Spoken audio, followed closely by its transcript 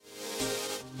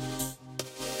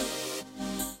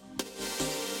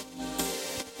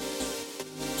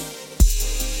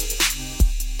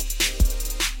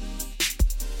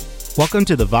Welcome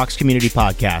to the Vox Community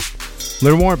Podcast.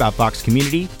 Learn more about Vox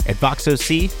Community at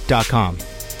voxoc.com.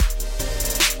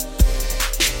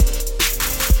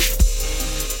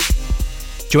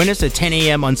 Join us at 10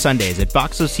 a.m. on Sundays at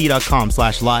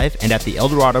voxoc.com/live and at the El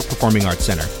Dorado Performing Arts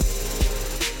Center.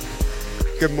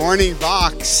 Good morning,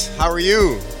 Vox. How are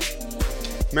you?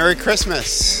 Merry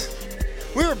Christmas.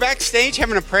 We were backstage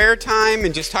having a prayer time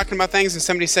and just talking about things, and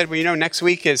somebody said, well, you know, next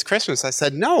week is Christmas. I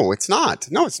said, no, it's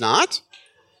not. No, it's not.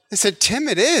 I said, Tim,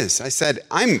 it is. I said,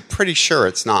 I'm pretty sure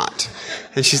it's not.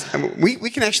 And we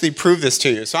can actually prove this to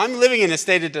you. So I'm living in a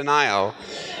state of denial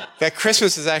that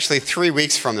Christmas is actually 3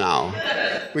 weeks from now,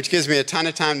 which gives me a ton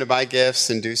of time to buy gifts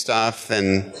and do stuff.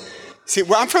 And see,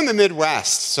 well, I'm from the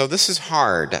Midwest, so this is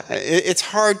hard. It's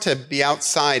hard to be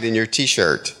outside in your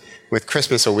T-shirt with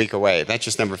Christmas a week away. That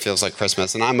just never feels like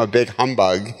Christmas. And I'm a big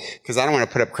humbug because I don't want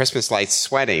to put up Christmas lights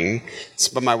sweating.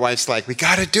 But my wife's like, we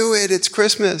got to do it. It's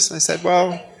Christmas. I said,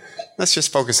 well, let's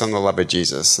just focus on the love of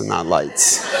Jesus and not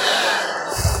lights.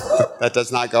 That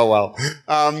does not go well.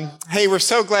 Hey, we're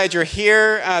so glad you're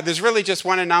here. There's really just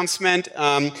one announcement.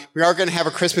 We are going to have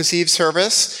a Christmas Eve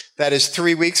service. That is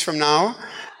 3 weeks from now.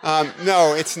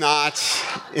 No, it's not.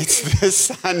 It's this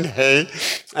Sunday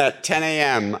at 10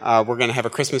 a.m. We're going to have a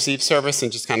Christmas Eve service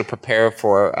and just kind of prepare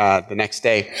for the next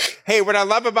day. Hey, what I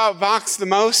love about Vox the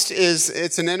most is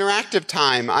it's an interactive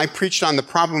time. I preached on the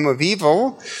problem of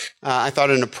evil. I thought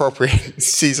an appropriate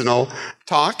seasonal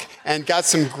talk, and got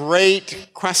some great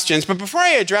questions. But before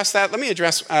I address that, let me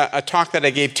address a talk that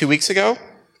I gave 2 weeks ago.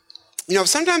 You know,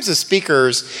 sometimes as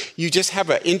speakers, you just have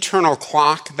an internal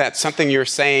clock that something you're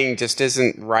saying just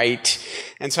isn't right.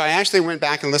 And so I actually went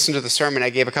back and listened to the sermon I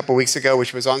gave a couple weeks ago,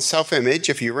 which was on self-image,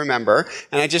 if you remember.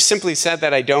 And I just simply said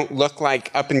that I don't look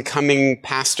like up-and-coming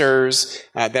pastors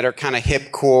that are kind of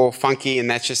hip, cool, funky, and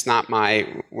that's just not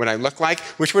what I look like,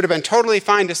 which would have been totally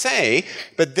fine to say.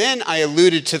 But then I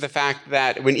alluded to the fact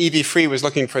that when EV Free was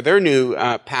looking for their new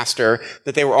pastor,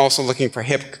 that they were also looking for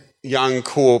hip, young,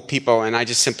 cool people, and I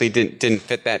just simply didn't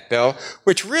fit that bill,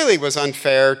 which really was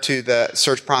unfair to the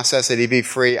search process at EV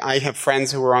Free. I have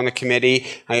friends who were on the committee.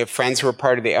 I have friends who were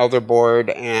part of the elder board,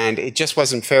 and it just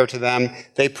wasn't fair to them.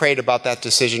 They prayed about that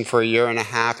decision for a year and a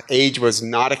half. Age was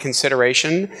not a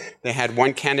consideration. They had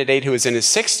one candidate who was in his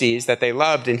 60s that they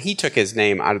loved, and he took his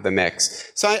name out of the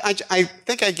mix. So I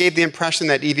think I gave the impression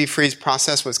that EV Free's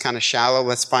process was kind of shallow.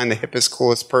 Let's find the hippest,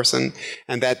 coolest person,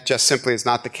 and that just simply is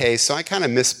not the case. So I kind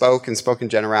of misspoke and spoke in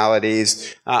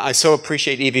generalities. I so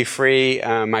appreciate EV Free,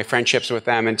 my friendships with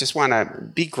them, and just want to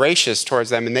be gracious towards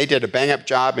them. And they did a bang-up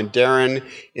job, and Darren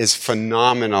is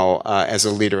phenomenal as a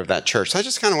leader of that church. So I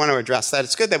just kind of want to address that.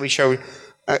 It's good that we show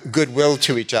goodwill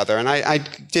to each other, and I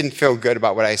didn't feel good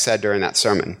about what I said during that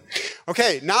sermon.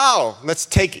 Okay, now let's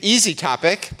take easy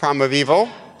topic, problem of evil.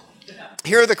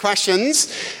 Here are the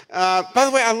questions. By the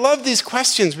way, I love these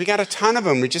questions. We got a ton of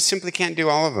them. We just simply can't do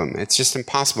all of them. It's just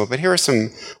impossible. But here are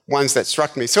some ones that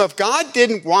struck me. So if God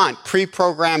didn't want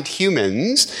pre-programmed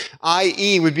humans,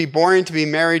 i.e. would be boring to be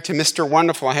married to Mr.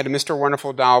 Wonderful. I had a Mr.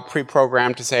 Wonderful doll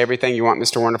pre-programmed to say everything you want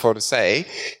Mr. Wonderful to say.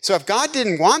 So if God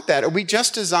didn't want that, are we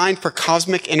just designed for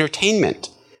cosmic entertainment?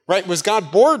 Right? Was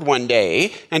God bored one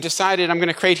day and decided I'm going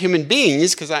to create human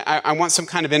beings because I want some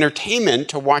kind of entertainment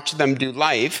to watch them do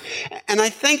life? And I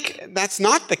think that's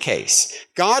not the case.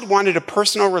 God wanted a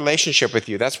personal relationship with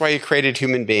you. That's why he created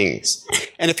human beings.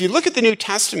 And if you look at the New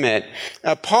Testament,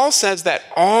 Paul says that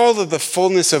all of the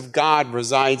fullness of God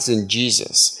resides in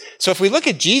Jesus. So if we look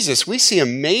at Jesus, we see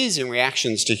amazing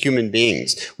reactions to human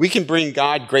beings. We can bring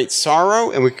God great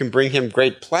sorrow and we can bring him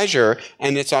great pleasure,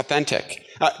 and it's authentic.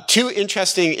 Two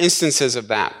interesting instances of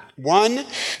that. One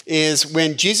is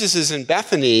when Jesus is in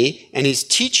Bethany and he's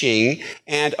teaching,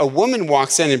 and a woman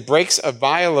walks in and breaks a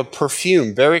vial of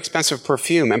perfume, very expensive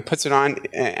perfume, and puts it on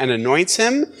and anoints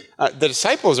him. The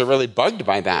disciples are really bugged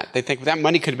by that. They think that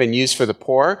money could have been used for the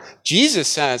poor. Jesus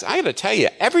says, I got to tell you,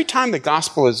 every time the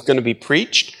gospel is going to be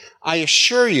preached, I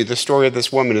assure you the story of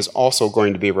this woman is also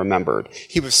going to be remembered.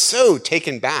 He was so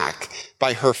taken back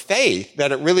by her faith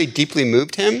that it really deeply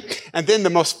moved him. And then the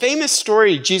most famous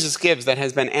story Jesus gives that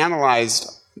has been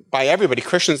analyzed by everybody,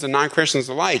 Christians and non-Christians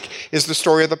alike, is the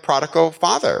story of the prodigal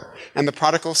father and the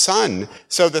prodigal son.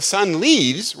 So the son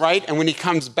leaves, right? And when he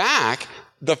comes back,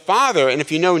 the father, and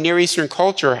if you know Near Eastern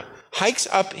culture, hikes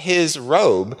up his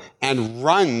robe and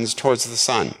runs towards the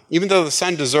son. Even though the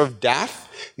son deserved death,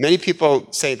 many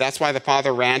people say that's why the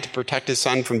father ran, to protect his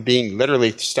son from being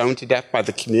literally stoned to death by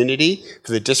the community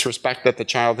for the disrespect that the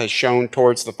child has shown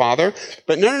towards the father.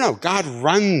 But no, God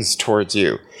runs towards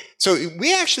you. So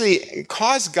we actually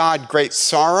cause God great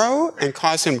sorrow and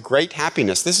cause him great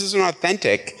happiness. This is an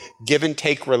authentic give and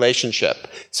take relationship.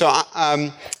 So,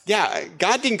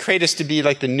 God didn't create us to be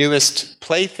like the newest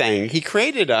plaything. He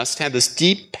created us to have this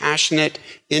deep, passionate,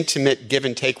 intimate give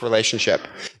and take relationship.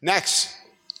 Next.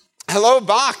 Hello,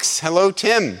 Box. Hello,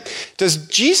 Tim. Does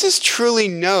Jesus truly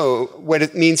know what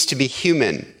it means to be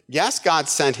human? Yes, God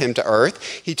sent him to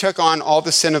earth. He took on all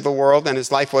the sin of the world, and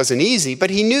his life wasn't easy, but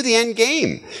he knew the end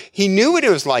game. He knew what it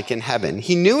was like in heaven.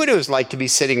 He knew what it was like to be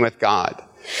sitting with God.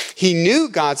 He knew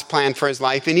God's plan for his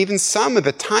life, and even some of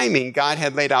the timing God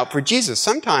had laid out for Jesus.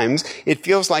 Sometimes it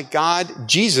feels like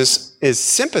Jesus'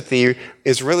 sympathy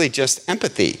is really just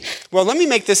empathy. Well, let me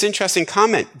make this interesting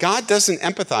comment. God doesn't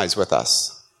empathize with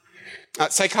us.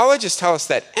 Psychologists tell us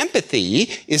that empathy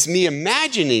is me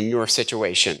imagining your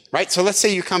situation, right? So let's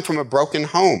say you come from a broken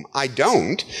home. I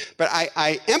don't, but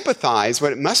I empathize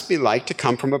what it must be like to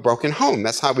come from a broken home.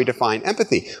 That's how we define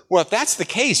empathy. Well, if that's the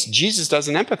case, Jesus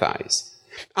doesn't empathize.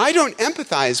 I don't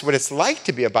empathize what it's like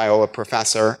to be a Biola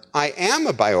professor. I am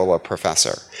a Biola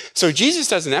professor. So Jesus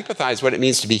doesn't empathize what it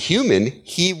means to be human.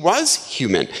 He was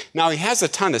human. Now, he has a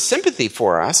ton of sympathy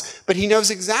for us, but he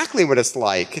knows exactly what it's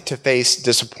like to face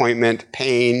disappointment,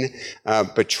 pain,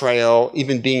 betrayal,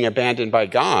 even being abandoned by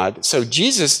God. So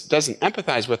Jesus doesn't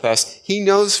empathize with us. He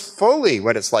knows fully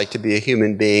what it's like to be a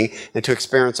human being and to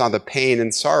experience all the pain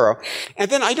and sorrow.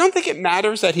 And then I don't think it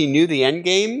matters that he knew the end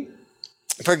game.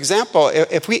 For example,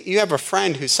 if you have a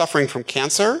friend who's suffering from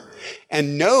cancer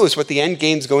and knows what the end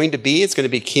game is going to be, it's going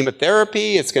to be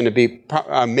chemotherapy, it's going to be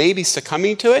maybe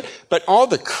succumbing to it, but all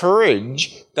the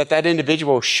courage that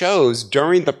individual shows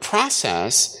during the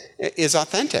process is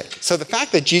authentic. So the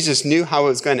fact that Jesus knew how it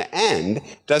was going to end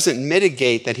doesn't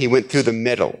mitigate that he went through the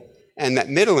middle. And that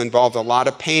middle involved a lot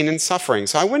of pain and suffering.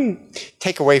 So I wouldn't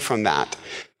take away from that.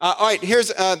 All right, here's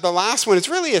the last one. It's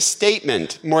really a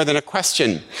statement more than a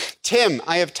question. Tim,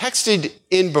 I have texted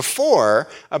in before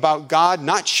about God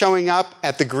not showing up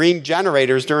at the green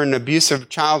generators during an abusive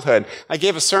childhood. I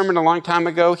gave a sermon a long time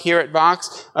ago here at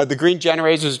Vox. The green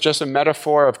generators is just a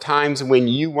metaphor of times when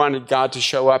you wanted God to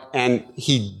show up and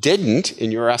he didn't,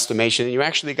 in your estimation, and you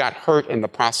actually got hurt in the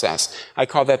process. I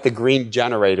call that the green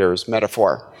generators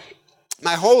metaphor.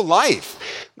 My whole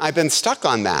life, I've been stuck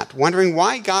on that, wondering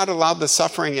why God allowed the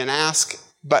suffering and ask,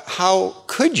 but how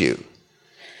could you?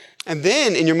 And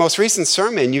then in your most recent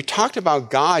sermon, you talked about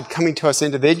God coming to us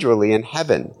individually in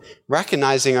heaven,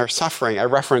 recognizing our suffering. I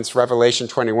referenced Revelation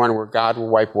 21, where God will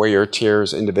wipe away your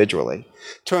tears individually.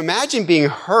 To imagine being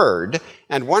heard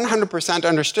and 100%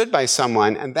 understood by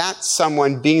someone, and that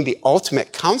someone being the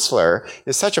ultimate counselor,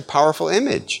 is such a powerful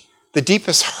image. The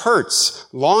deepest hurts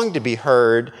long to be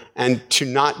heard and to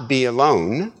not be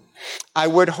alone. I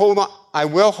will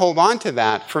hold on to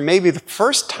that for maybe the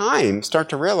first time, start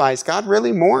to realize God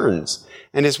really mourns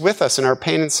and is with us in our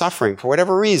pain and suffering. For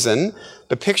whatever reason,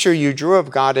 the picture you drew of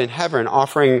God in heaven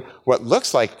offering what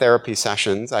looks like therapy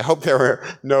sessions, I hope there were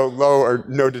no low or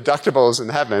no deductibles in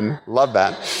heaven, love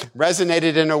that,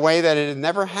 resonated in a way that it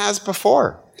never has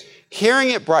before. Hearing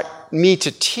it brought me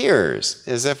to tears,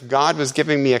 as if God was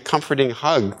giving me a comforting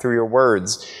hug through your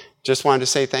words. Just wanted to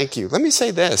say thank you. Let me say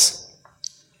this.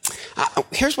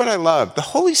 Here's what I love. The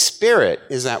Holy Spirit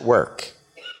is at work.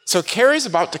 So Carrie's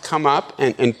about to come up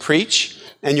and preach,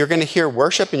 and you're going to hear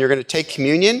worship, and you're going to take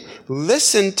communion.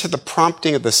 Listen to the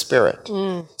prompting of the Spirit.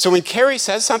 So when Carrie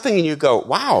says something and you go,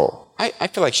 wow, I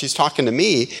feel like she's talking to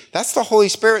me, that's the Holy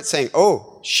Spirit saying, oh,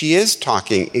 she is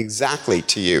talking exactly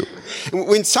to you.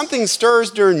 When something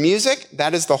stirs during music,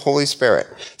 that is the Holy Spirit.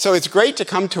 So it's great to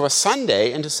come to a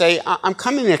Sunday and to say, I'm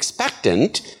coming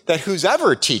expectant that who's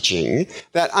ever teaching,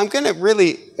 that I'm going to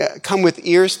really come with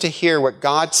ears to hear what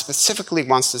God specifically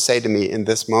wants to say to me in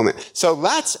this moment. So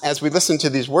let's, as we listen to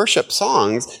these worship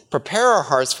songs, prepare our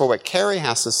hearts for what Carrie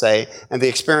has to say and the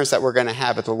experience that we're going to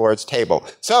have at the Lord's table.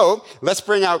 So let's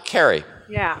bring out Carrie.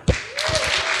 Yeah.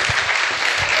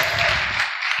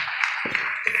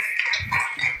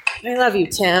 I love you,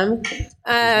 Tim.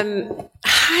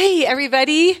 Hi,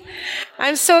 everybody.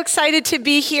 I'm so excited to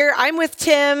be here. I'm with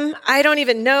Tim. I don't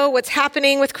even know what's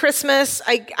happening with Christmas.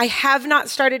 I have not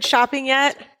started shopping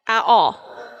yet at all.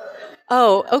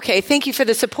 Oh, okay. Thank you for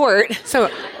the support.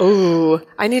 So,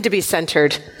 I need to be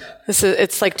centered.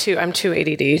 It's like I'm too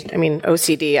ADD. I mean,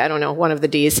 OCD. I don't know. One of the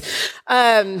Ds.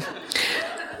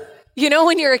 You know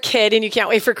when you're a kid and you can't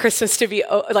wait for Christmas to be,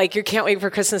 you can't wait for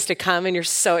Christmas to come and you're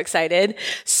so excited?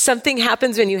 Something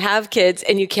happens when you have kids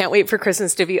and you can't wait for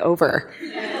Christmas to be over.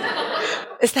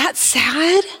 Is that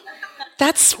sad?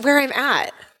 That's where I'm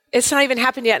at. it's not even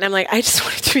happened yet. And I'm like, I just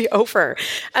want it to be over,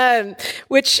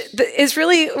 which is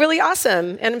really, really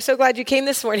awesome. And I'm so glad you came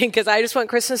this morning because I just want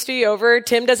Christmas to be over.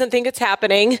 Tim doesn't think it's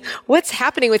happening. What's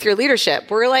happening with your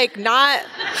leadership? We're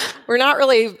not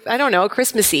really, I don't know,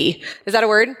 Christmassy. Is that a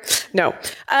word? No.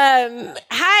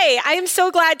 Hi, I am so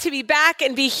glad to be back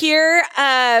and be here.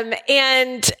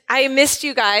 And I missed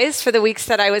you guys for the weeks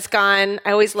that I was gone.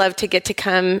 I always love to get to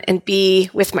come and be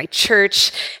with my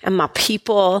church and my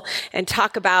people and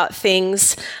talk about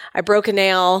things. I broke a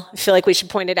nail. I feel like we should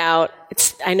point it out.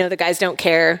 I know the guys don't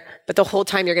care, but the whole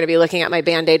time you're going to be looking at my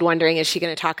Band-Aid wondering, is she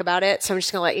going to talk about it? So I'm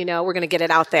just going to let you know, we're going to get it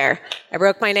out there. I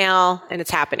broke my nail and it's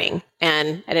happening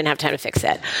and I didn't have time to fix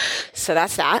it. So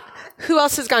that's that. Who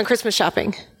else has gone Christmas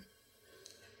shopping?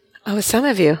 Oh, some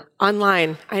of you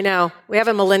online. I know. We have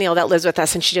a millennial that lives with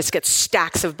us and she just gets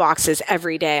stacks of boxes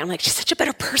every day. I'm like, she's such a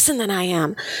better person than I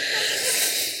am.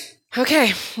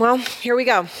 Okay, well, here we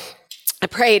go. I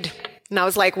prayed and I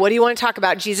was like, what do you want to talk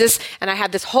about, Jesus? And I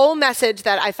had this whole message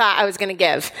that I thought I was going to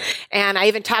give. And I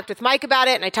even talked with Mike about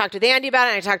it and I talked with Andy about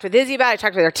it and I talked with Izzy about it. I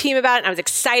talked with our team about it and I was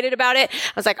excited about it.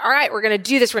 I was like, all right, we're going to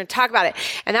do this. We're going to talk about it.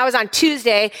 And that was on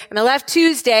Tuesday and I left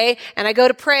Tuesday and I go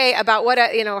to pray about what,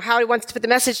 how he wants to put the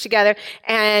message together.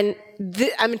 And I'm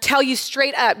going to tell you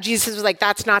straight up, Jesus was like,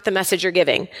 that's not the message you're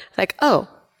giving. Like, oh.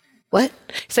 What?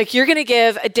 It's like, you're going to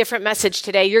give a different message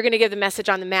today. You're going to give the message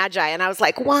on the Magi. And I was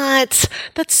like, what?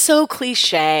 That's so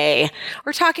cliche.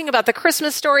 We're talking about the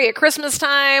Christmas story at Christmas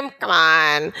time. Come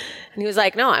on. And he was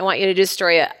like, no, I want you to do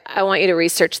story. I want you to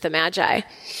research the Magi. And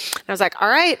I was like, all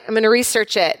right, I'm going to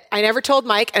research it. I never told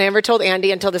Mike and I never told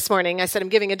Andy until this morning. I said, I'm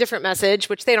giving a different message,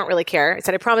 which they don't really care. I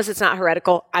said, I promise it's not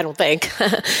heretical. I don't think.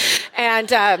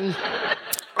 And,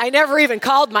 I never even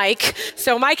called Mike,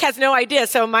 so Mike has no idea.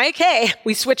 So Mike, hey,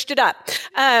 we switched it up.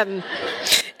 And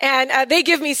they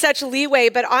give me such leeway,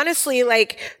 but honestly,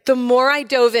 the more I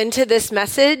dove into this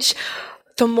message,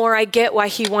 the more I get why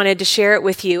he wanted to share it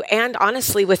with you and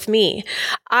honestly with me.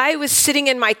 I was sitting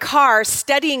in my car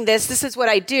studying this. This is what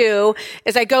I do,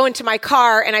 is I go into my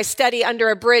car and I study under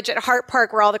a bridge at Hart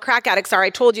Park where all the crack addicts are. I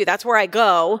told you that's where I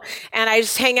go. And I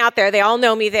just hang out there. They all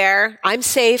know me there. I'm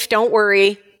safe. Don't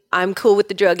worry. I'm cool with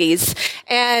the druggies.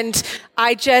 And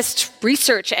I just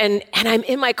research and I'm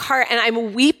in my car and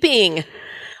I'm weeping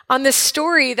on this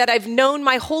story that I've known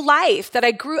my whole life, that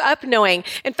I grew up knowing.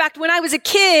 In fact, when I was a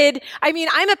kid,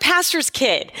 I'm a pastor's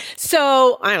kid.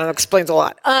 So, I don't know, explains a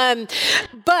lot.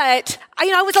 But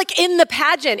I was in the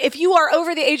pageant. If you are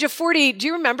over the age of 40, do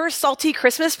you remember Salty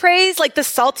Christmas Praise? The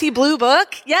salty blue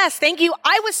book? Yes, thank you.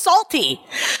 I was salty.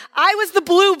 I was the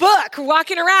blue book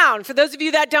walking around. For those of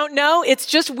you that don't know, it's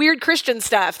just weird Christian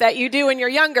stuff that you do when you're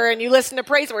younger and you listen to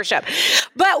praise worship.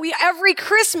 But every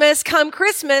Christmas, come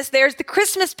Christmas, there's the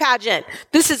Christmas pageant.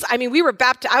 We were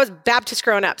Baptist. I was Baptist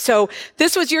growing up. So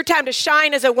this was your time to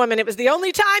shine as a woman. It was the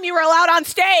only time you were allowed on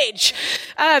stage.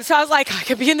 So I was like, I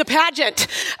could be in the pageant.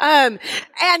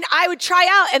 And I would try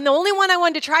out. And the only one I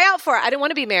wanted to try out for, I didn't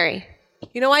want to be Mary.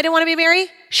 You know why I didn't want to be Mary?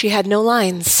 She had no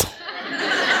lines.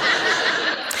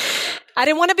 I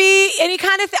didn't want to be any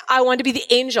kind of thing. I wanted to be the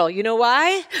angel. You know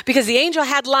why? Because the angel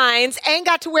had lines and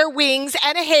got to wear wings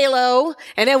and a halo.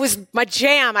 And it was my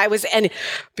jam. And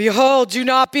behold, do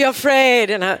not be afraid.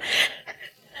 And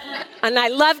I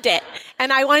loved it.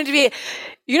 And I wanted to be,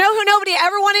 who nobody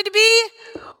ever wanted to be?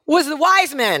 Was the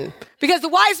wise men. Because the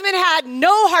wise men had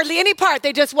hardly any part.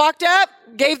 They just walked up,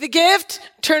 gave the gift,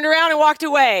 turned around and walked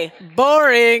away.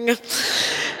 Boring.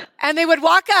 And they would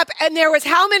walk up and there was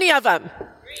how many of them?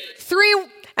 3,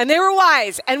 and they were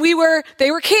wise, and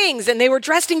they were kings, and they were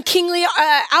dressed in kingly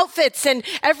outfits, and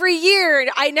every year,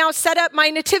 I now set up my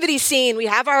nativity scene. We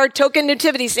have our token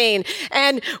nativity scene,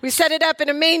 and we set it up in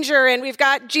a manger, and we've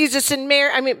got Jesus and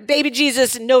Mary, baby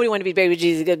Jesus, and nobody wanted to be baby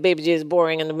Jesus, because baby Jesus is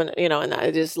boring, and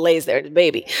it just lays there, the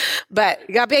baby. But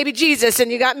you got baby Jesus,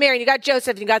 and you got Mary, and you got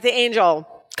Joseph, and you got the angel.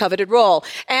 Coveted role.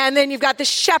 And then you've got the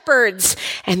shepherds,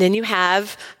 and then you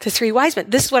have the 3 wise men.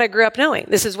 This is what I grew up knowing.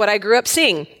 This is what I grew up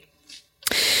seeing.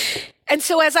 And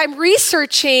so as I'm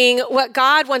researching what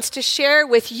God wants to share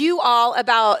with you all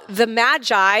about the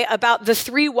Magi, about the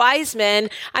 3 wise men,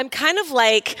 I'm kind of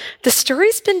like, the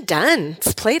story's been done.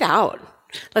 It's played out.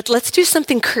 Let's do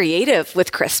something creative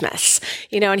with Christmas.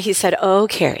 And he said, oh,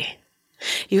 Carrie,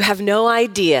 you have no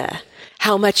idea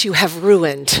how much you have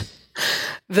ruined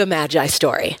the Magi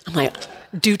story. I'm like,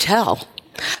 do tell.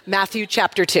 Matthew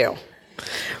chapter 2.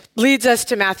 Leads us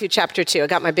to Matthew chapter 2. I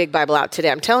got my big Bible out today.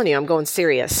 I'm telling you, I'm going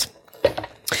serious.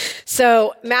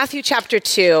 So Matthew chapter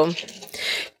 2,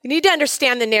 You need to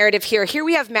understand the narrative here. Here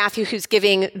we have Matthew who's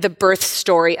giving the birth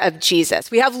story of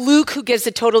Jesus. We have Luke who gives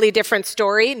a totally different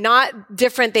story. Not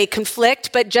different, they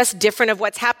conflict, but just different of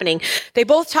what's happening. They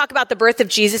both talk about the birth of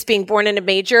Jesus being born in a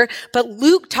manger, but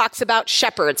Luke talks about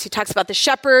shepherds. He talks about the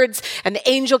shepherds, and the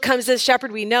angel comes to the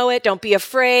shepherd. We know it. Don't be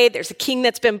afraid. There's a king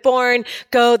that's been born.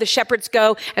 Go, the shepherds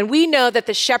go. And we know that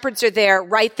the shepherds are there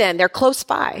right then. They're close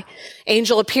by.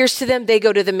 Angel appears to them. They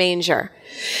go to the manger.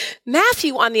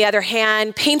 Matthew, on the other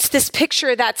hand, paints this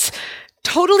picture that's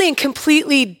totally and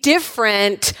completely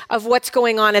different of what's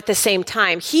going on at the same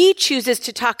time. He chooses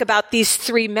to talk about these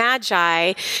three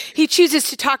magi. He chooses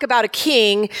to talk about a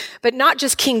king, but not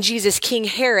just King Jesus, King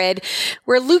Herod,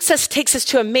 where Luke takes us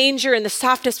to a manger and the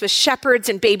softness with shepherds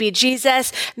and baby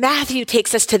Jesus. Matthew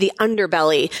takes us to the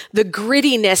underbelly, the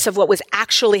grittiness of what was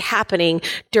actually happening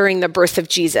during the birth of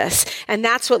Jesus. And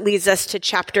that's what leads us to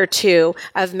chapter 2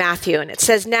 of Matthew. And it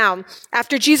says, now,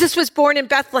 after Jesus was born in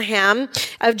Bethlehem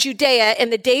of Judea, in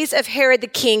the days of Herod the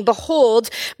king, behold,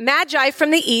 Magi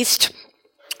from the east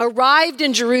arrived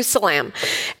in Jerusalem.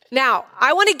 Now,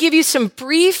 I want to give you some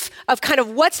brief of kind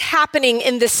of what's happening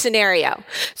in this scenario.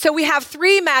 So we have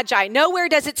three magi. Nowhere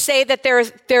does it say that there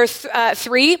are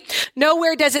three.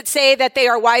 Nowhere does it say that they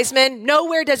are wise men.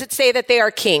 Nowhere does it say that they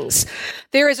are kings.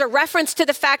 There is a reference to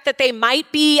the fact that they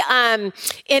might be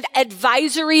in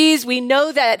advisories. We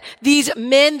know that these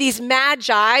men, these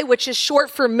magi, which is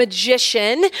short for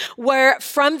magician, were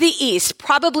from the east,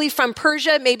 probably from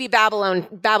Persia, maybe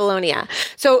Babylonia.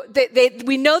 So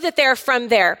we know that they're from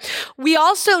there. We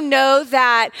also know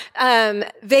that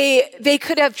they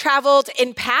could have traveled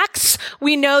in packs.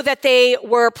 We know that they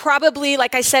were probably,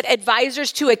 like I said,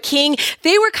 advisors to a king.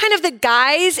 They were kind of the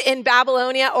guys in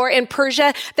Babylonia or in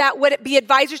Persia that would be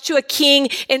advisors to a king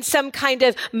in some kind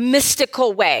of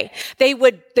mystical way. They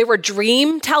were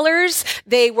dream tellers.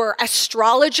 They were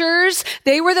astrologers.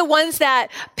 They were the ones that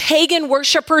pagan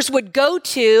worshipers would go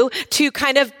to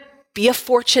kind of be a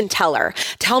fortune teller.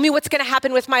 Tell me what's going to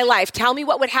happen with my life. Tell me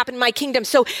what would happen in my kingdom.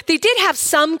 So they did have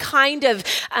some kind of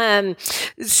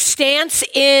stance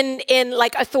in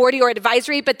like authority or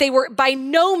advisory, but they were by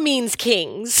no means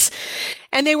kings.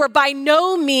 And they were by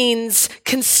no means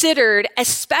considered,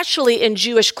 especially in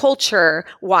Jewish culture,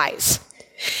 wise.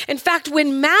 In fact,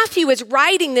 when Matthew is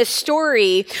writing this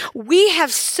story, we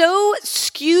have so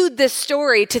skewed this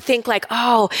story to think like,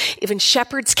 oh, even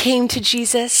shepherds came to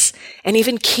Jesus and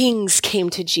even kings came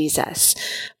to Jesus.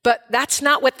 But that's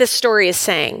not what this story is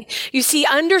saying. You see,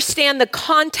 understand the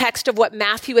context of what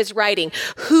Matthew is writing,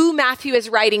 who Matthew is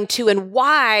writing to, and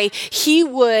why he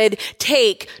would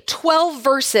take 12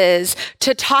 verses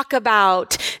to talk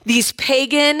about these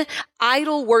pagan,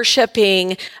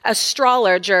 idol-worshiping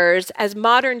astrologers, as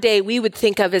modern day we would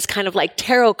think of as kind of like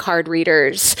tarot card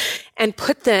readers, and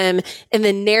put them in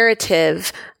the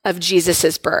narrative of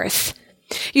Jesus' birth.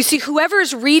 You see,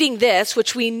 whoever's reading this,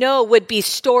 which we know would be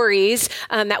stories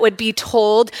that would be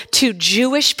told to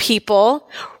Jewish people,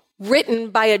 written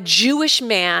by a Jewish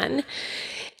man.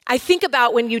 I think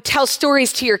about when you tell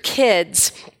stories to your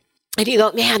kids, and you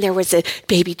go, man, there was a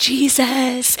baby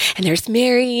Jesus, and there's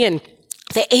Mary, and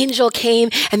the angel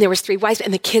came, and there was three wise men,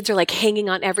 and the kids are like hanging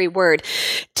on every word.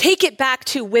 Take it back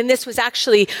to when this was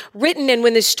actually written and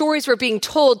when the stories were being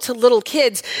told to little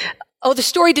kids. Oh, the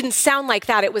story didn't sound like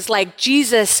that. It was like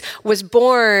Jesus was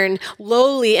born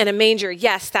lowly in a manger.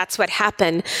 Yes, that's what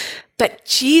happened. But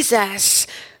Jesus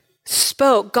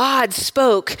spoke, God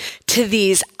spoke to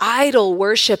these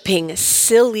idol-worshiping,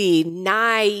 silly,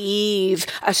 naive,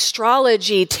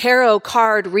 astrology, tarot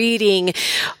card reading,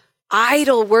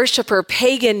 idol worshiper,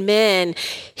 pagan men.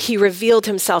 He revealed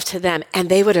himself to them, and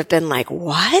they would have been like,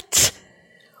 what?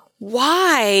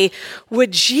 Why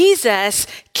would Jesus,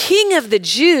 King of the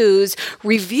Jews,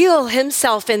 reveal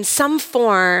himself in some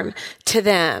form to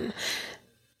them?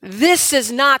 This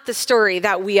is not the story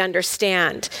that we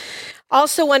understand.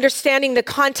 Also, understanding the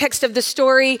context of the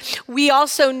story, we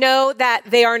also know that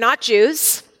they are not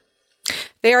Jews.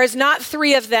 There is not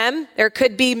three of them. There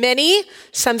could be many.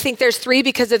 Some think there's three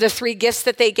because of the three gifts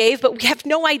that they gave, but we have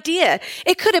no idea.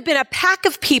 It could have been a pack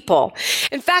of people.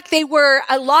 In fact, they were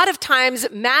a lot of times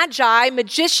magi,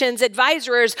 magicians,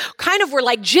 advisors, kind of were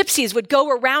like gypsies, would go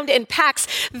around in packs.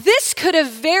 This could have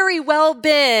very well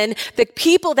been the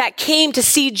people that came to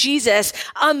see Jesus,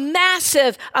 a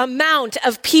massive amount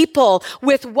of people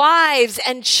with wives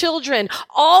and children,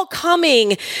 all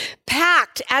coming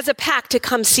packed as a pack to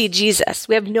come see Jesus.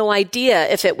 We have no idea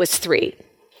if it was three.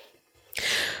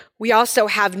 We also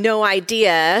have no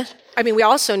idea. We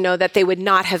also know that they would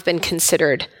not have been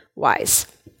considered wise.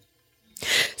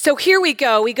 So here we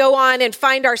go. We go on and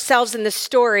find ourselves in the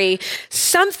story.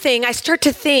 I start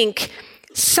to think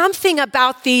something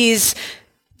about these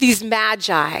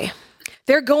magi.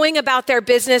 They're going about their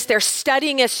business. They're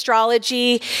studying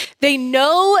astrology. They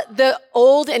know the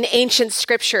old and ancient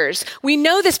scriptures. We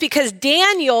know this because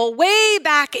Daniel, way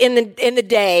back in the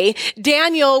day,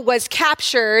 Daniel was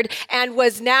captured and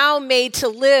was now made to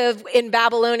live in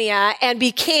Babylonia and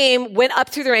went up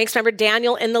through the ranks. Remember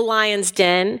Daniel in the lion's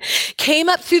den, came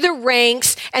up through the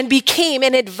ranks and became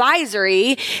an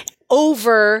advisory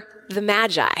over the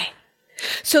Magi.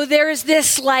 So there's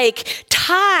this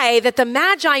tie that the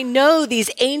Magi know these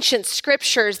ancient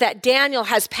scriptures that Daniel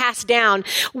has passed down.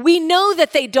 We know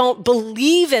that they don't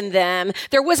believe in them.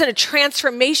 There wasn't a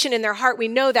transformation in their heart. We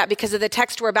know that because of the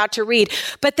text we're about to read.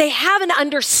 But they have an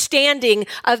understanding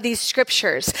of these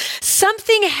scriptures.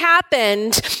 Something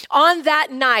happened on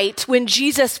that night when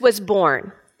Jesus was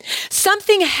born.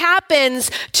 Something happens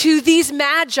to these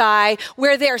magi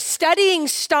where they're studying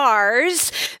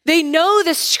stars, they know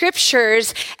the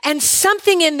scriptures, and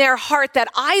something in their heart that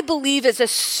I believe is a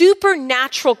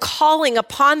supernatural calling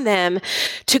upon them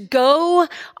to go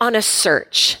on a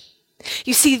search.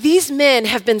 You see, these men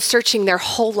have been searching their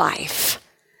whole life.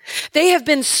 They have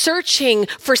been searching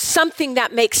for something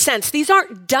that makes sense. These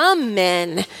aren't dumb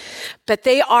men, but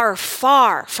they are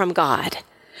far from God.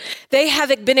 They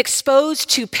have been exposed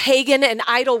to pagan and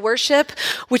idol worship,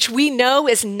 which we know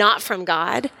is not from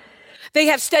God. They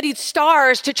have studied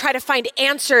stars to try to find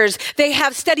answers. They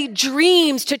have studied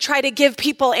dreams to try to give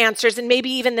people answers and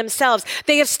maybe even themselves.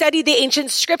 They have studied the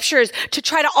ancient scriptures to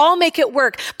try to all make it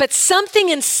work. But something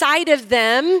inside of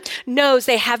them knows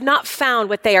they have not found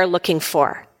what they are looking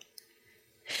for.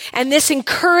 And this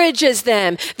encourages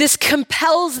them. This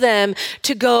compels them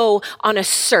to go on a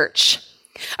search.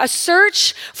 A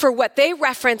search for what they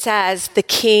reference as the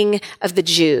King of the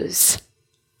Jews.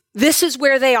 This is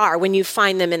where they are when you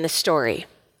find them in the story.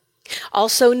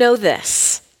 Also know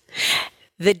this.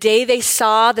 The day they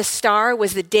saw the star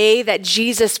was the day that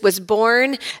Jesus was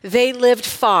born. They lived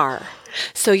far.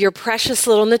 So your precious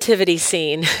little nativity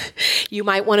scene, you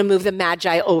might want to move the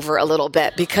Magi over a little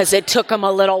bit because it took them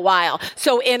a little while.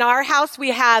 So in our house, we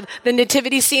have the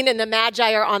nativity scene and the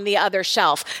Magi are on the other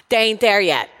shelf. They ain't there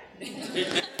yet.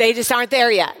 They just aren't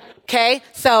there yet. Okay?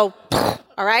 So,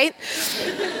 all right?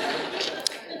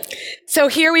 So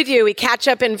here we catch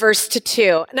up in verse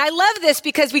 2. And I love this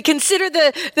because we consider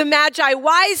the Magi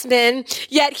wise men,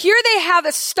 yet here they have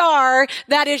a star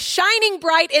that is shining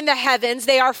bright in the heavens.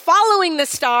 They are following the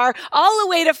star all the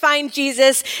way to find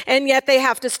Jesus, and yet they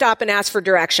have to stop and ask for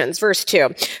directions. Verse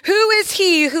 2. Who is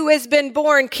he who has been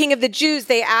born King of the Jews?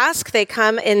 They ask. They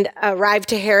come and arrive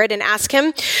to Herod and ask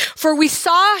him. For we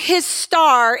saw his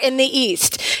star in the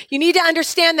east. You need to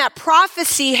understand that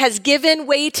prophecy has given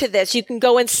way to this. You can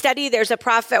go and study. There's a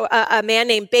prophet, a man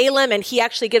named Balaam, and he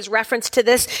actually gives reference to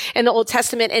this in the Old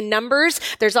Testament in Numbers.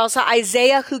 There's also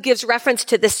Isaiah who gives reference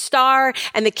to the star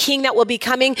and the king that will be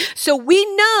coming. So we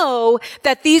know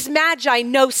that these magi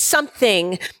know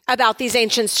something about these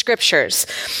ancient scriptures.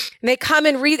 And they come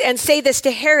and read and say this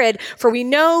to Herod, for we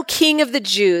know King of the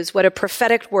Jews. What a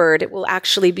prophetic word. It will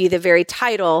actually be the very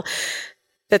title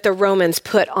that the Romans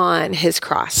put on his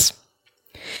cross.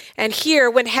 And here,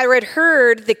 when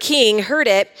Herod the king heard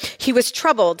it, he was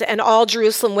troubled, and all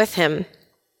Jerusalem with him.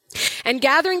 And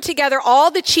gathering together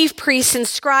all the chief priests and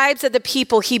scribes of the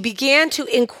people, he began to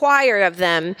inquire of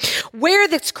them where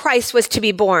this Christ was to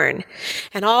be born.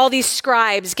 And all these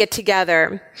scribes get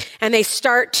together and they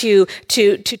start to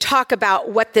talk about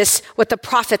what the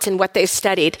prophets and what they've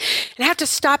studied. And I have to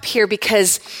stop here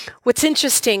because what's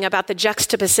interesting about the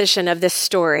juxtaposition of this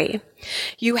story,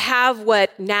 you have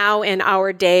what now in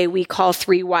our day we call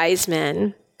three wise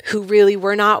men who really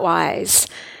were not wise,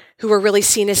 who were really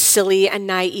seen as silly and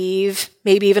naive,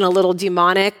 maybe even a little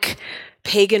demonic,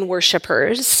 pagan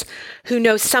worshipers who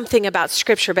know something about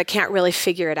scripture but can't really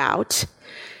figure it out.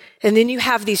 And then you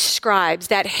have these scribes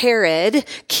that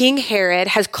King Herod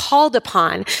has called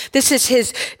upon. This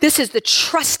is the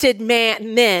trusted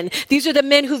men. These are the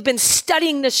men who've been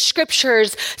studying the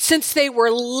scriptures since they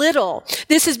were little.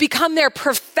 This has become their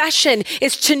profession,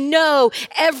 is to know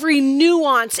every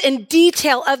nuance and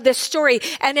detail of this story.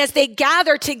 And as they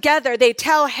gather together, they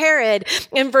tell Herod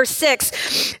in verse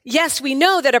 6, yes, we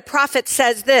know that a prophet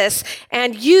says this,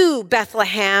 and you,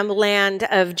 Bethlehem, land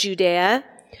of Judea,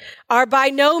 are by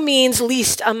no means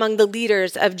least among the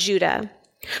leaders of Judah.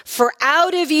 For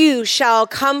out of you shall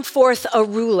come forth a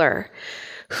ruler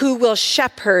who will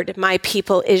shepherd my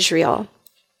people Israel.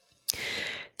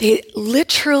 They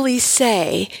literally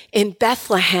say in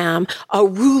Bethlehem, a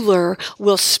ruler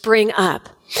will spring up.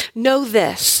 Know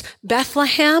this,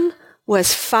 Bethlehem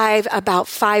was about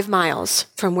 5 miles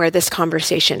from where this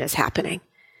conversation is happening.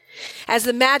 As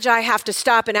the Magi have to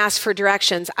stop and ask for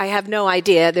directions, I have no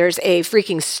idea. There's a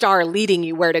freaking star leading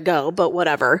you where to go, but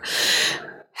whatever.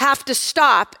 Have to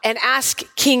stop and ask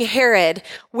King Herod,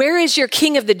 where is your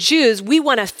king of the Jews? We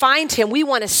want to find him. We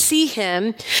want to see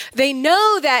him. They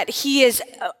know that he is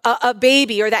a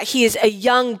baby or that he is a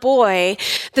young boy.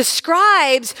 The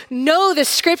scribes know the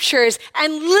scriptures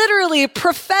and literally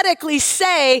prophetically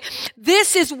say,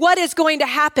 this is what is going to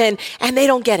happen, and they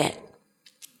don't get it.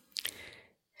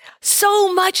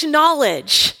 So much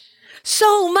knowledge,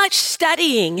 so much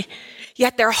studying,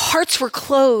 yet their hearts were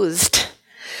closed.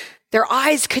 Their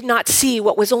eyes could not see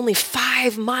what was only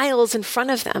 5 miles in front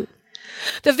of them.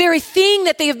 The very thing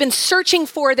that they have been searching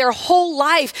for their whole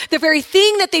life, the very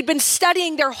thing that they've been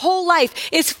studying their whole life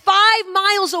is 5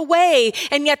 miles away,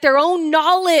 and yet their own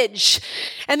knowledge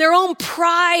and their own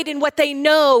pride in what they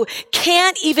know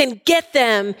can't even get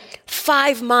them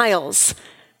 5 miles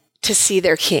to see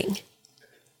their king.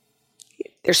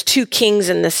 There's 2 kings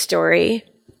in this story.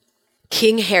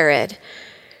 King Herod,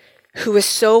 who is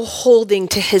so holding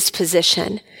to his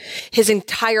position. His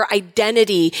entire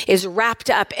identity is wrapped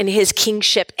up in his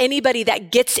kingship. Anybody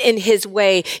that gets in his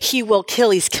way, he will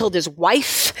kill. He's killed his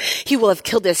wife. He will have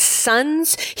killed his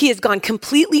sons. He has gone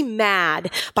completely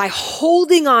mad by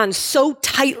holding on so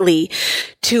tightly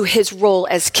to his role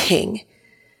as king.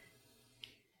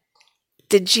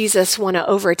 Did Jesus want to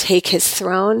overtake his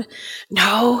throne?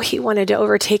 No, he wanted to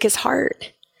overtake his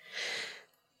heart.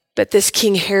 But this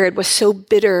King Herod was so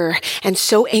bitter and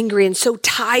so angry and so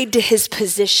tied to his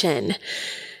position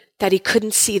that he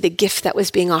couldn't see the gift that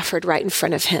was being offered right in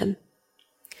front of him.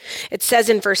 It says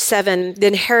in verse 7,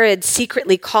 then Herod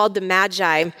secretly called the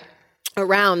Magi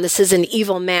around, this is an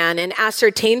evil man, and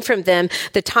ascertained from them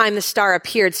the time the star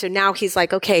appeared. So now he's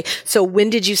like, okay, so when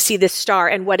did you see this star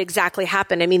and what exactly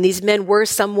happened? I mean, these men were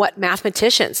somewhat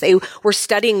mathematicians. They were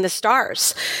studying the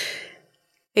stars.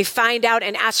 They find out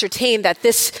and ascertain that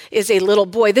this is a little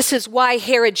boy. This is why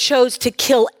Herod chose to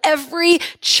kill every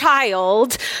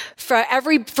child, for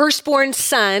every firstborn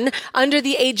son under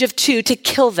the age of 2, to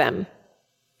kill them.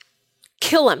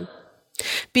 Kill him.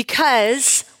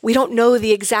 Because we don't know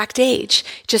the exact age.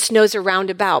 Just knows a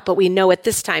roundabout, but we know at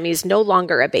this time he's no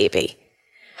longer a baby.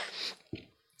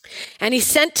 And he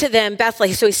sent to them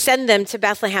Bethlehem. So he sent them to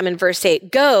Bethlehem in verse 8.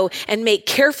 Go and make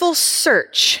careful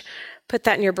search. Put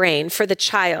that in your brain, for the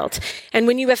child. And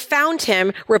when you have found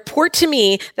him, report to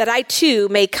me that I too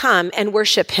may come and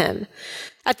worship him.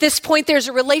 At this point, there's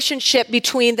a relationship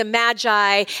between the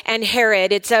Magi and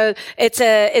Herod. It's a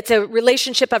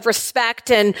relationship of respect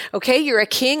and, okay, you're a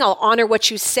king. I'll honor what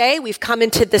you say. We've come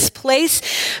into this place.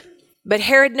 But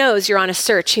Herod knows you're on a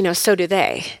search. So do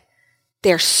they.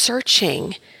 They're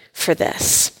searching for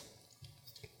this.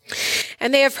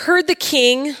 And they have heard the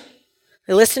king.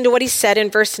 They listened to what he said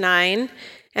in verse 9,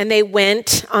 and they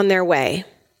went on their way.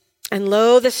 And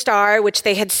lo, the star, which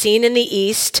they had seen in the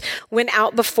east, went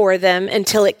out before them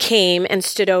until it came and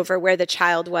stood over where the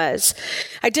child was.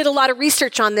 I did a lot of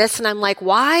research on this, and I'm like,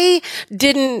 why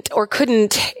didn't or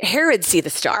couldn't Herod see the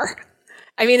star?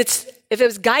 I mean, if it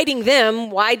was guiding them,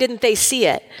 why didn't they see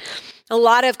it? A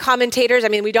lot of commentators,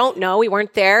 we don't know, we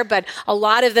weren't there, but a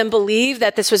lot of them believe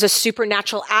that this was a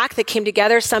supernatural act that came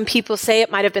together. Some people say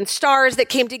it might have been stars that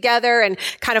came together and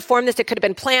kind of formed this. It could have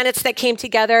been planets that came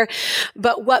together.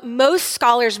 But what most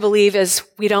scholars believe is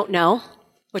we don't know,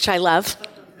 which I love.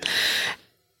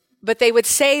 But they would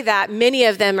say that many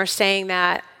of them are saying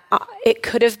that it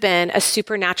could have been a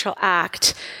supernatural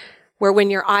act where when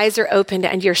your eyes are opened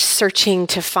and you're searching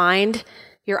to find,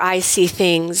 your eyes see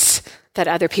things that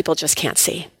other people just can't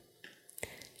see.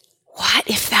 What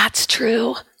if that's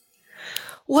true?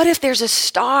 What if there's a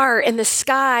star in the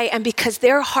sky and because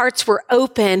their hearts were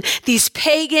open, these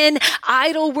pagan,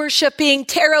 idol-worshiping,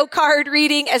 tarot card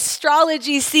reading,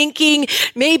 astrology thinking,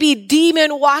 maybe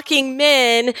demon-walking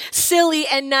men, silly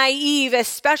and naive,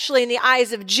 especially in the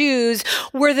eyes of Jews,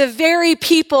 were the very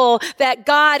people that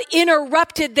God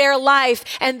interrupted their life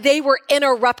and they were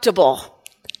interruptible.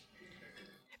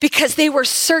 Because they were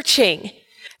searching.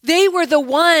 They were the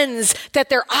ones that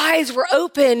their eyes were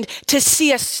opened to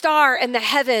see a star in the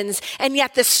heavens. And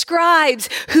yet the scribes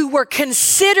who were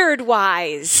considered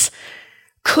wise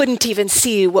couldn't even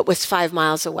see what was 5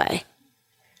 miles away.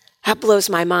 That blows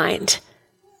my mind.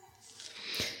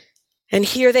 And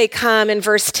here they come in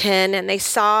verse 10, and they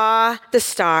saw the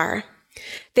star.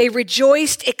 They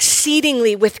rejoiced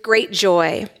exceedingly with great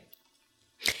joy.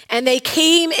 And they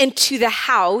came into the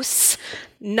house,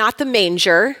 not the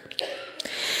manger,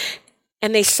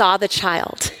 and they saw the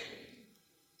child.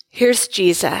 Here's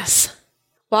Jesus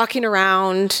walking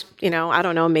around, I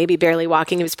don't know, maybe barely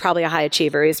walking. He was probably a high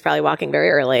achiever. He was probably walking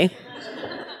very early.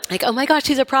 Like, oh my gosh,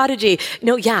 he's a prodigy.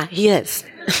 No, yeah, he is.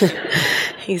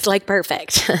 He's like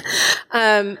perfect.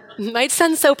 My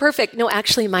son's so perfect. No,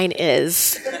 actually mine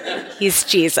is. He's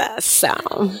Jesus,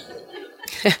 so.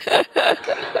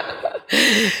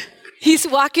 He's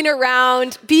walking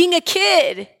around being a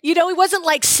kid. He wasn't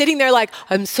like sitting there like,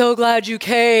 I'm so glad you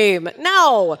came.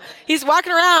 No, he's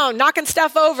walking around knocking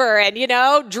stuff over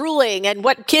and, drooling and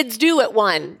what kids do at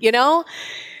one.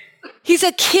 He's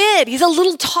a kid. He's a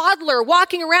little toddler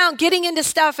walking around, getting into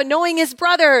stuff, annoying his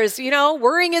brothers,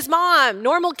 worrying his mom,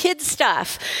 normal kid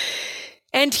stuff.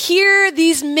 And here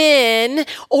these men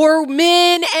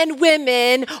and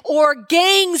women or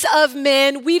gangs of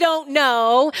men, we don't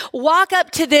know, walk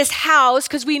up to this house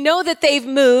because we know that they've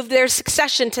moved. There's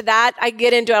succession to that. I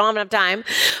get into it. I don't have enough time.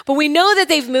 But we know that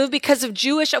they've moved because of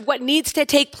of what needs to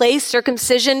take place,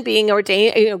 circumcision, being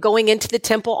ordained, going into the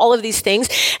temple, all of these things.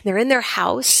 And they're in their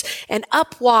house and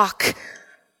up walk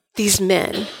these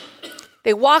men.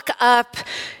 They walk up.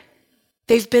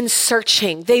 They've been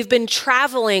searching. They've been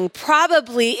traveling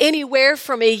probably anywhere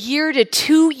from 1 year to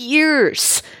 2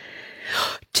 years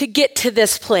to get to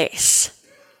this place.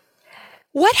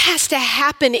 What has to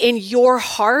happen in your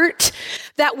heart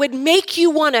that would make you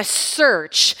want to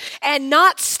search and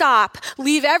not stop,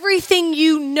 leave everything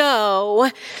you know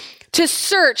to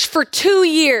search for 2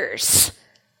 years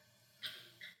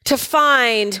to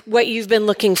find what you've been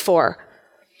looking for?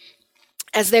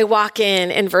 As they walk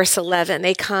in verse 11,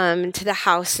 they come to the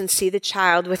house and see the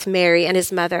child with Mary and his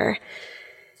mother.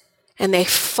 And they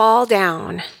fall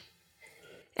down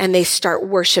and they start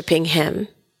worshiping him.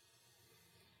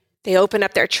 They open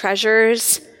up their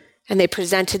treasures and they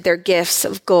presented their gifts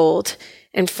of gold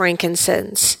and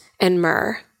frankincense and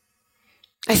myrrh.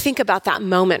 I think about that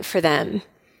moment for them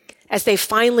as they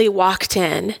finally walked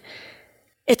in.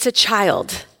 It's a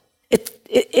child.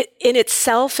 In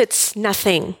itself, it's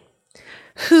nothing.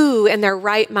 Who in their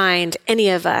right mind, any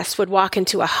of us, would walk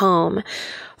into a home,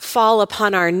 fall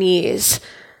upon our knees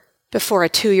before a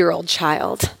 2-year-old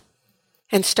child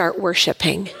and start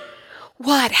worshiping?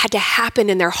 What had to happen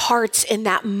in their hearts in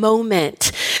that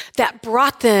moment that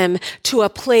brought them to a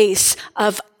place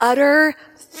of utter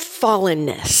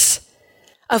fallenness,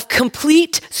 of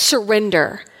complete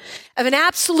surrender, of an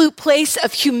absolute place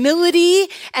of humility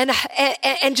and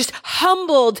just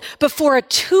humbled before a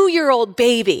 2-year-old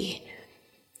baby?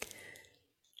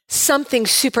 Something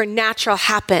supernatural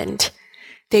happened.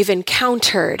 They've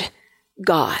encountered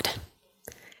God.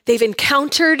 They've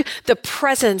encountered the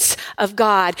presence of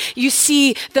God. You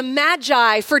see, the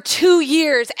Magi for 2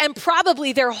 years and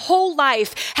probably their whole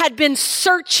life had been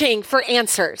searching for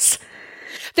answers.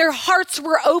 Their hearts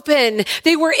were open.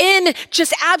 They were in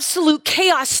just absolute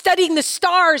chaos, studying the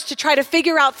stars to try to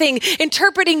figure out things,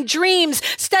 interpreting dreams,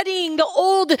 studying the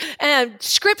old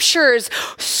scriptures,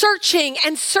 searching,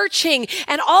 and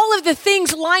all of the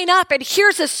things line up, and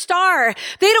here's a star.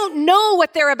 They don't know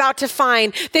what they're about to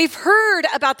find. They've heard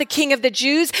about the King of the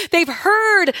Jews. They've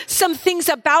heard some things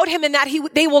about him and that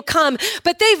they will come,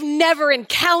 but they've never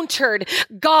encountered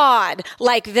God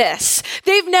like this.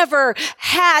 They've never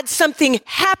had something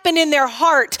happen in their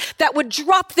heart that would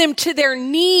drop them to their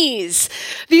knees.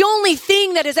 The only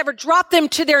thing that has ever dropped them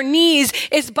to their knees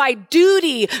is by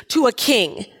duty to a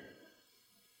king.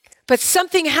 But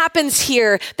something happens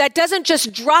here that doesn't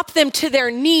just drop them to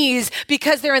their knees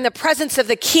because they're in the presence of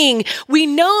the king. We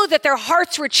know that their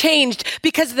hearts were changed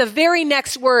because of the very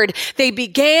next word. They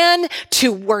began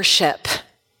to worship.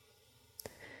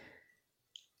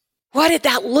 What did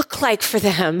that look like for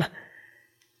them?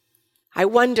 I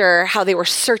wonder how they were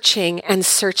searching and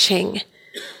searching.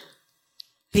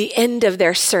 The end of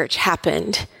their search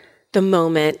happened the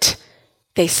moment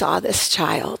they saw this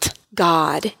child,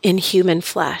 God in human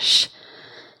flesh.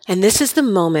 And this is the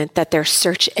moment that their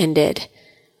search ended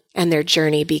and their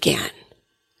journey began.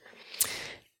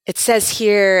 It says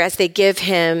here, as they give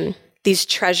him these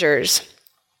treasures,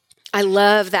 I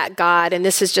love that God, and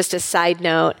this is just a side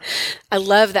note, I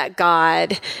love that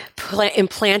God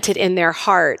implanted in their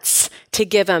hearts to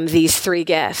give them these 3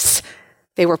 gifts.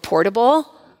 They were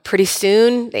portable. Pretty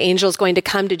soon, the angel's going to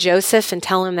come to Joseph and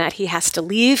tell him that he has to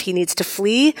leave. He needs to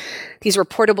flee. These were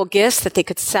portable gifts that they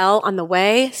could sell on the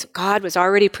way. So God was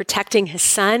already protecting his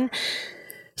son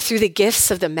through the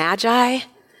gifts of the Magi.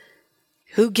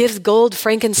 Who gives gold,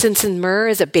 frankincense, and myrrh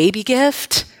as a baby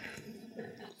gift?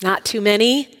 Not too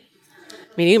many.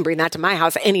 I mean, you can bring that to my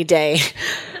house any day.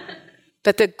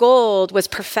 But the gold was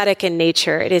prophetic in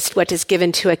nature. It is what is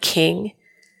given to a king.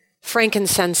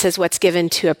 Frankincense is what's given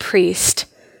to a priest.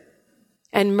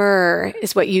 And myrrh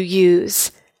is what you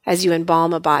use as you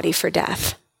embalm a body for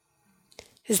death.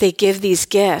 As they give these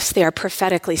gifts, they are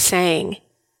prophetically saying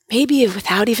maybe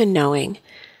without even knowing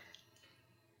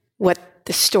what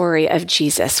the story of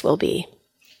Jesus will be.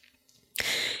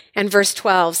 And verse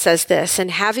 12 says this,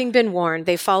 and having been warned,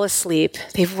 they fall asleep.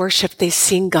 They've worshiped, they've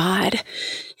seen God,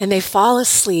 and they fall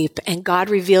asleep, and God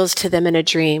reveals to them in a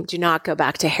dream, do not go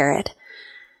back to Herod.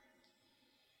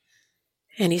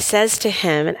 And he says to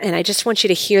him, and I just want you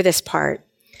to hear this part.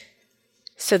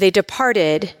 So they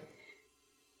departed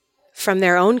from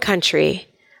their own country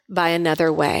by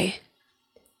another way.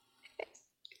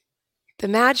 The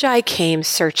Magi came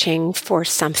searching for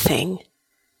something,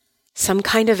 some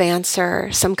kind of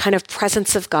answer, some kind of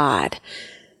presence of God.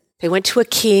 They went to a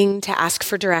king to ask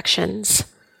for directions.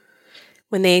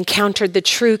 When they encountered the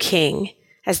true king,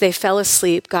 as they fell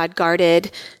asleep, God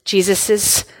guarded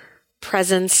Jesus'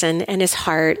 presence and his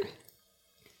heart.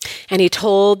 And he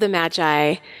told the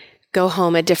Magi, go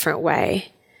home a different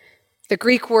way. The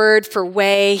Greek word for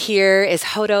way here is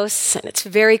hodos, and it's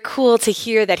very cool to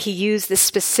hear that he used this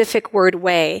specific word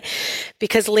way,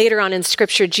 because later on in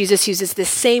Scripture, Jesus uses the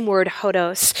same word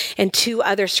hodos in two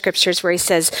other scriptures where he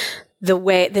says the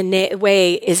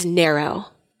way is narrow,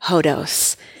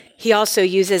 hodos. He also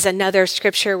uses another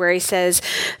scripture where he says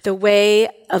the way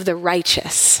of the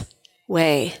righteous,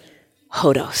 way,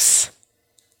 hodos,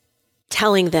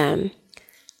 telling them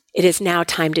it is now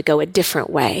time to go a different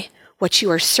way. What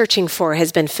you are searching for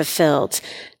has been fulfilled.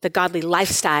 The godly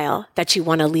lifestyle that you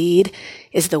want to lead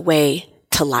is the way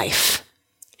to life.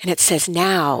 And it says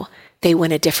now they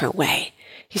went a different way.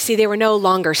 You see, they were no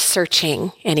longer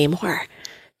searching anymore.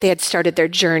 They had started their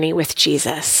journey with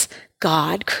Jesus,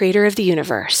 God, creator of the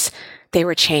universe. They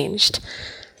were changed.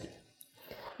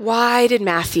 Why did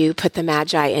Matthew put the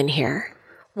Magi in here?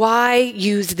 Why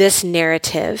use this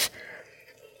narrative?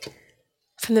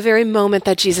 From the very moment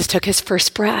that Jesus took his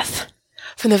first breath,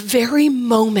 from the very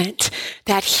moment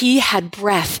that he had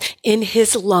breath in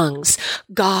his lungs,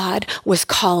 God was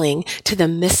calling to the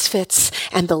misfits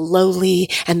and the lowly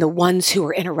and the ones who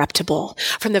were interruptible.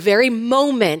 From the very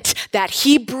moment that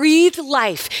he breathed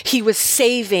life, he was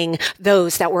saving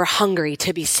those that were hungry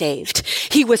to be saved.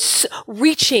 He was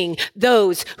reaching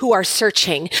those who are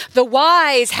searching. The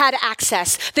wise had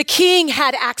access. The king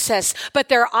had access, but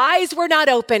their eyes were not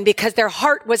open because their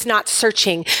heart was not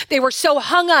searching. They were so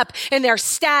hung up in their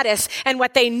status and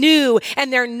what they knew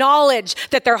and their knowledge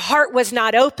that their heart was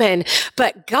not open.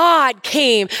 But God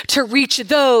came to reach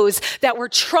those that were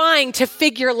trying to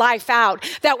figure life out,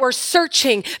 that were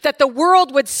searching, that the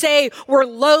world would say were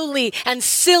lowly and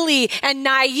silly and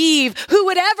naive. Who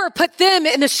would ever put them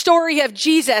in the story of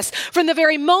Jesus? From the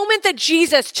very moment that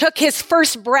Jesus took his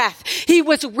first breath, he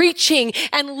was reaching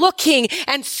and looking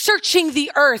and searching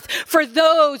the earth for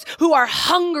those who are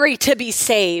hungry to be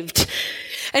saved.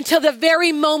 Until the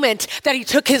very moment that he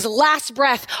took his last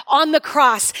breath on the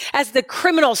cross as the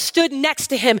criminal stood next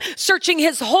to him, searching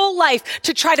his whole life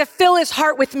to try to fill his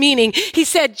heart with meaning. He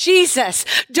said, Jesus,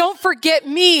 don't forget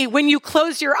me when you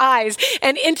close your eyes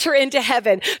and enter into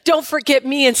heaven. Don't forget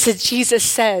me. And so Jesus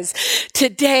says,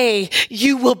 today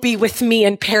you will be with me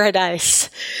in paradise.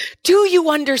 Do you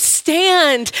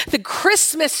understand? The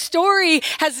Christmas story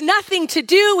has nothing to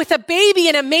do with a baby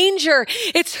in a manger.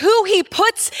 It's who he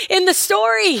puts in the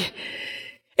story.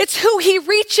 It's who he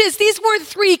reaches. These weren't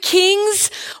three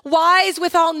kings, wise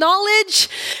with all knowledge.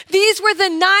 These were the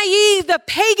naive, the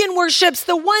pagan worships,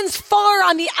 the ones far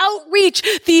on the outreach,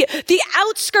 the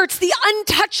outskirts, the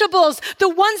untouchables, the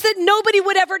ones that nobody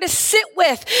would ever to sit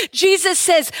with. Jesus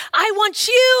says, I want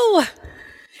you.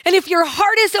 And if your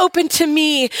heart is open to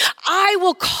me, I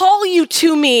will call you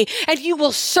to me and you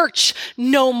will search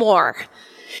no more.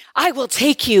 I will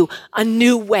take you a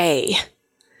new way.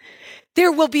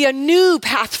 There will be a new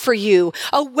path for you,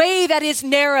 a way that is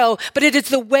narrow, but it is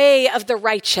the way of the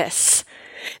righteous.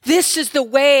 This is the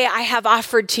way I have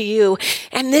offered to you,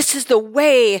 and this is the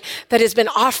way that has been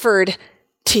offered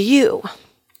to you.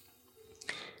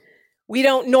 We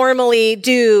don't normally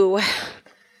do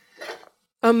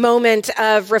a moment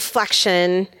of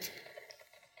reflection,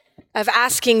 of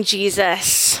asking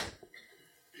Jesus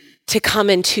to come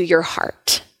into your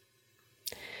heart.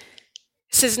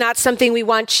 This is not something we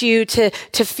want you to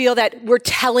feel that we're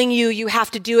telling you you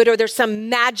have to do it or there's some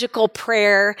magical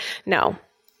prayer. No.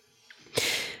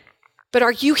 But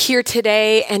are you here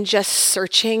today and just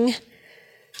searching?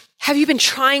 Have you been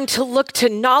trying to look to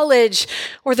knowledge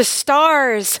or the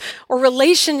stars or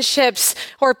relationships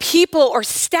or people or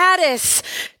status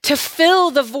to fill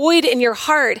the void in your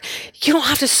heart? You don't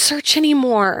have to search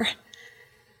anymore.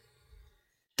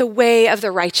 The way of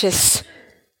the righteous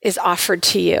is offered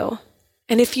to you.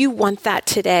 And if you want that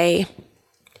today,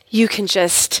 you can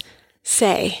just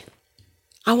say,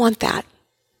 I want that.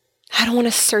 I don't want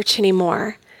to search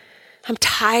anymore. I'm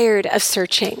tired of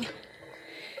searching.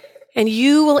 And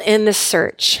you will end the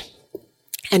search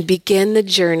and begin the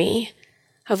journey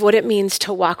of what it means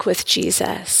to walk with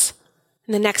Jesus.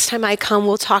 And the next time I come,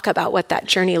 we'll talk about what that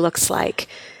journey looks like.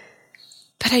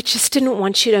 But I just didn't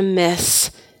want you to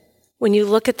miss when you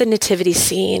look at the nativity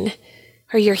scene,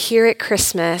 or you're here at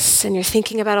Christmas and you're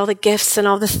thinking about all the gifts and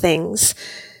all the things.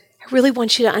 I really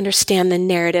want you to understand the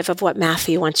narrative of what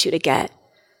Matthew wants you to get.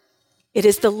 It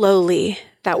is the lowly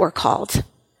that we're called.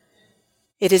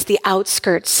 It is the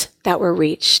outskirts that were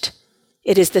reached.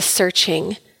 It is the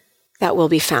searching that will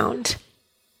be found.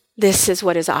 This is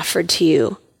what is offered to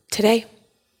you today.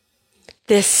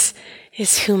 This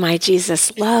is who my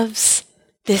Jesus loves.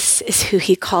 This is who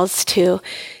he calls to.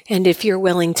 And if you're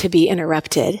willing to be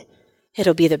interrupted,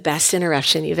 it'll be the best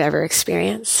interruption you've ever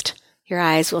experienced. Your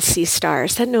eyes will see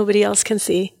stars that nobody else can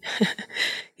see.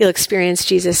 You'll experience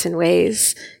Jesus in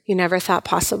ways you never thought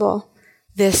possible.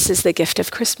 This is the gift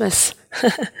of Christmas.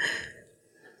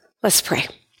 Let's pray.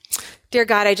 Dear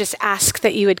God, I just ask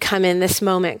that you would come in this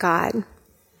moment, God.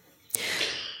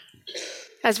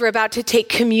 As we're about to take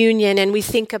communion and we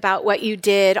think about what you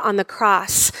did on the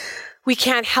cross, we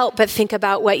can't help but think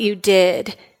about what you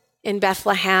did in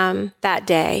Bethlehem that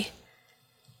day.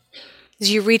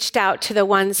 As you reached out to the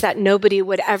ones that nobody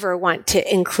would ever want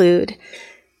to include.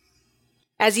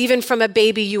 As even from a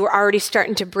baby, you were already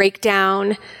starting to break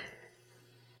down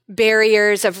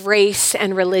barriers of race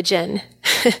and religion.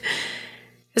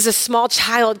 As a small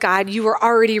child, God, you were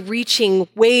already reaching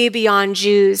way beyond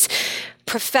Jews,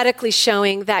 prophetically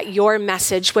showing that your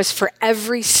message was for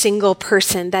every single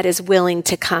person that is willing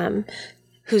to come,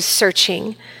 who's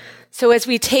searching. So as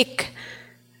we take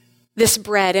this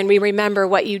bread and we remember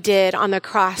what you did on the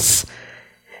cross,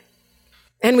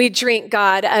 and we drink,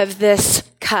 God, of this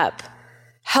cup,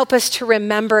 help us to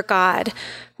remember, God,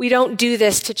 we don't do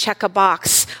this to check a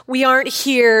box. We aren't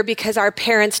here because our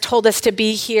parents told us to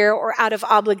be here or out of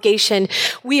obligation.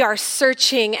 We are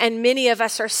searching, and many of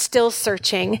us are still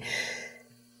searching.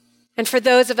 And for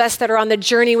those of us that are on the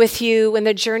journey with you, when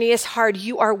the journey is hard,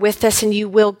 you are with us and you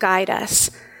will guide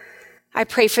us. I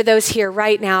pray for those here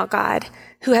right now, God,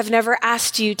 who have never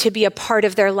asked you to be a part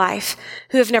of their life,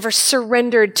 who have never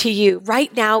surrendered to you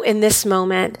right now in this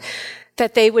moment,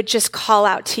 that they would just call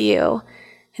out to you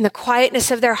in the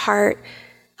quietness of their heart.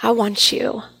 I want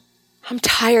you. I'm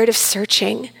tired of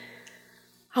searching.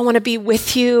 I want to be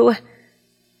with you.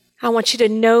 I want you to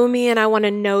know me, and I want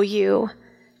to know you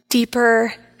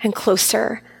deeper and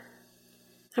closer.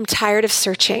 I'm tired of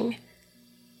searching,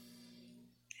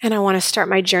 and I want to start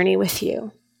my journey with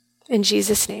you. In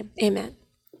Jesus' name, amen.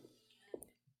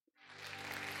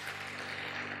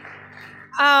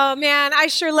 Oh man, I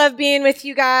sure love being with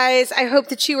you guys. I hope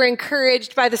that you were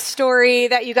encouraged by the story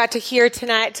that you got to hear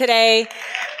today.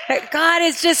 That God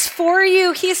is just for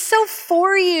you. He is so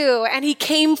for you, and he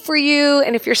came for you.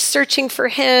 And if you're searching for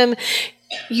him,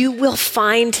 you will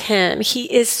find him. He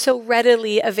is so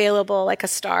readily available like a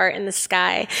star in the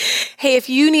sky. Hey, if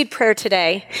you need prayer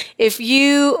today, if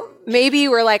you maybe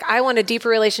were like, I want a deeper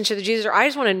relationship with Jesus, or I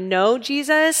just want to know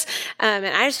Jesus, and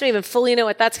I just don't even fully know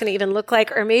what that's going to even look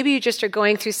like. Or maybe you just are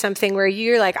going through something where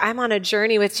you're like, I'm on a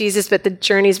journey with Jesus, but the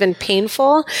journey's been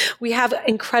painful. We have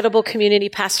incredible community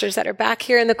pastors that are back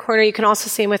here in the corner. You can also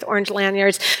see them with orange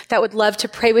lanyards that would love to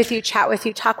pray with you, chat with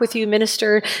you, talk with you,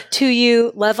 minister to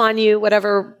you, love on you,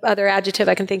 whatever other adjective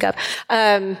I can think of.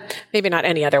 Maybe not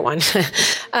any other one.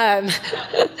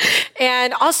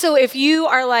 And also, if you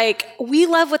are like, we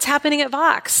love what's happening at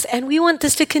Vox, and we want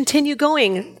this to continue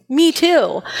going. Me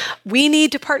too. We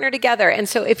need to partner together. And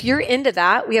so if you're into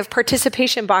that, we have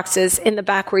participation boxes in the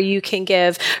back where you can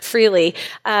give freely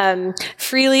and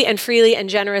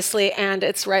generously. And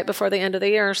it's right before the end of the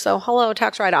year. So hello,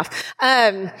 tax write-off.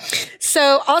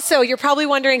 So also, you're probably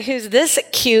wondering who's this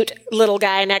cute little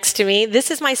guy next to me.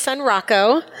 This is my son,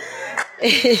 Rocco.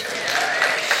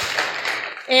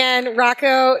 And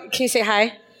Rocco, can you say hi?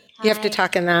 Hi. You have to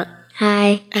talk in that.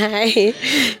 Hi. Hi.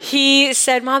 He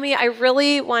said, Mommy, I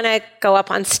really want to go up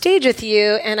on stage with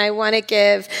you, and I want to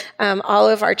give all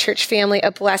of our church family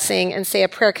a blessing and say a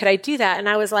prayer. Could I do that? And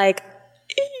I was like,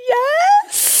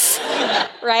 yes.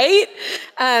 Right?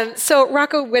 So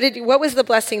Rocco, what was the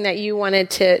blessing that you wanted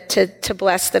to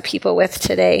bless the people with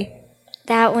today?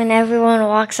 That when everyone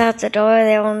walks out the door,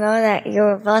 they will know that you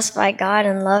were blessed by God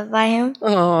and loved by him.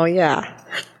 Oh, yeah.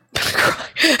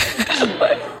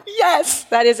 Yes,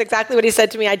 that is exactly what he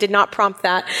said to me. I did not prompt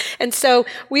that. And so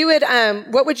we would,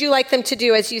 what would you like them to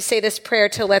do as you say this prayer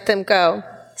to let them go?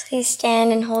 Please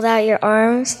stand and hold out your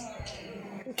arms.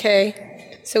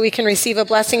 Okay. So we can receive a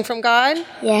blessing from God?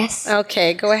 Yes.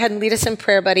 Okay. Go ahead and lead us in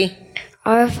prayer, buddy.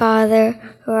 Our Father,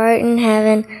 who art in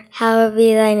heaven, hallowed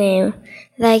be thy name.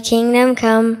 Thy kingdom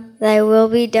come, thy will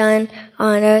be done,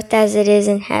 on earth as it is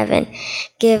in heaven.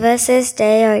 Give us this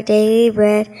day our daily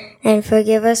bread, and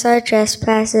forgive us our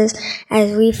trespasses,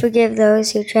 as we forgive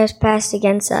those who trespass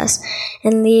against us.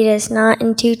 And lead us not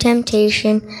into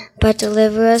temptation, but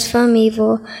deliver us from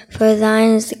evil. For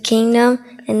thine is the kingdom,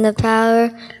 and the power,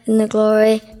 and the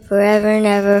glory, forever and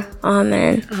ever.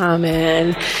 Amen.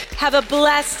 Amen. Have a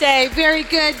blessed day. Very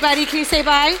good, buddy. Can you say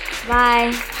bye?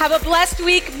 Bye. Have a blessed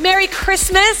week. Merry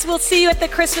Christmas. We'll see you at the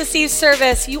Christmas Eve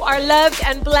service. You are loved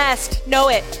and blessed. Know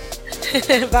it.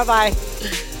 Bye-bye.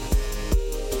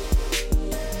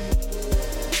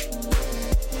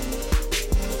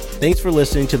 Thanks for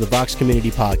listening to the Vox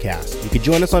Community Podcast. You can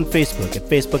join us on Facebook at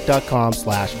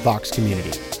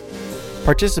facebook.com/VoxCommunity.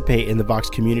 Participate in the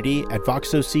Vox community at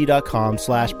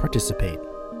voxoc.com/participate.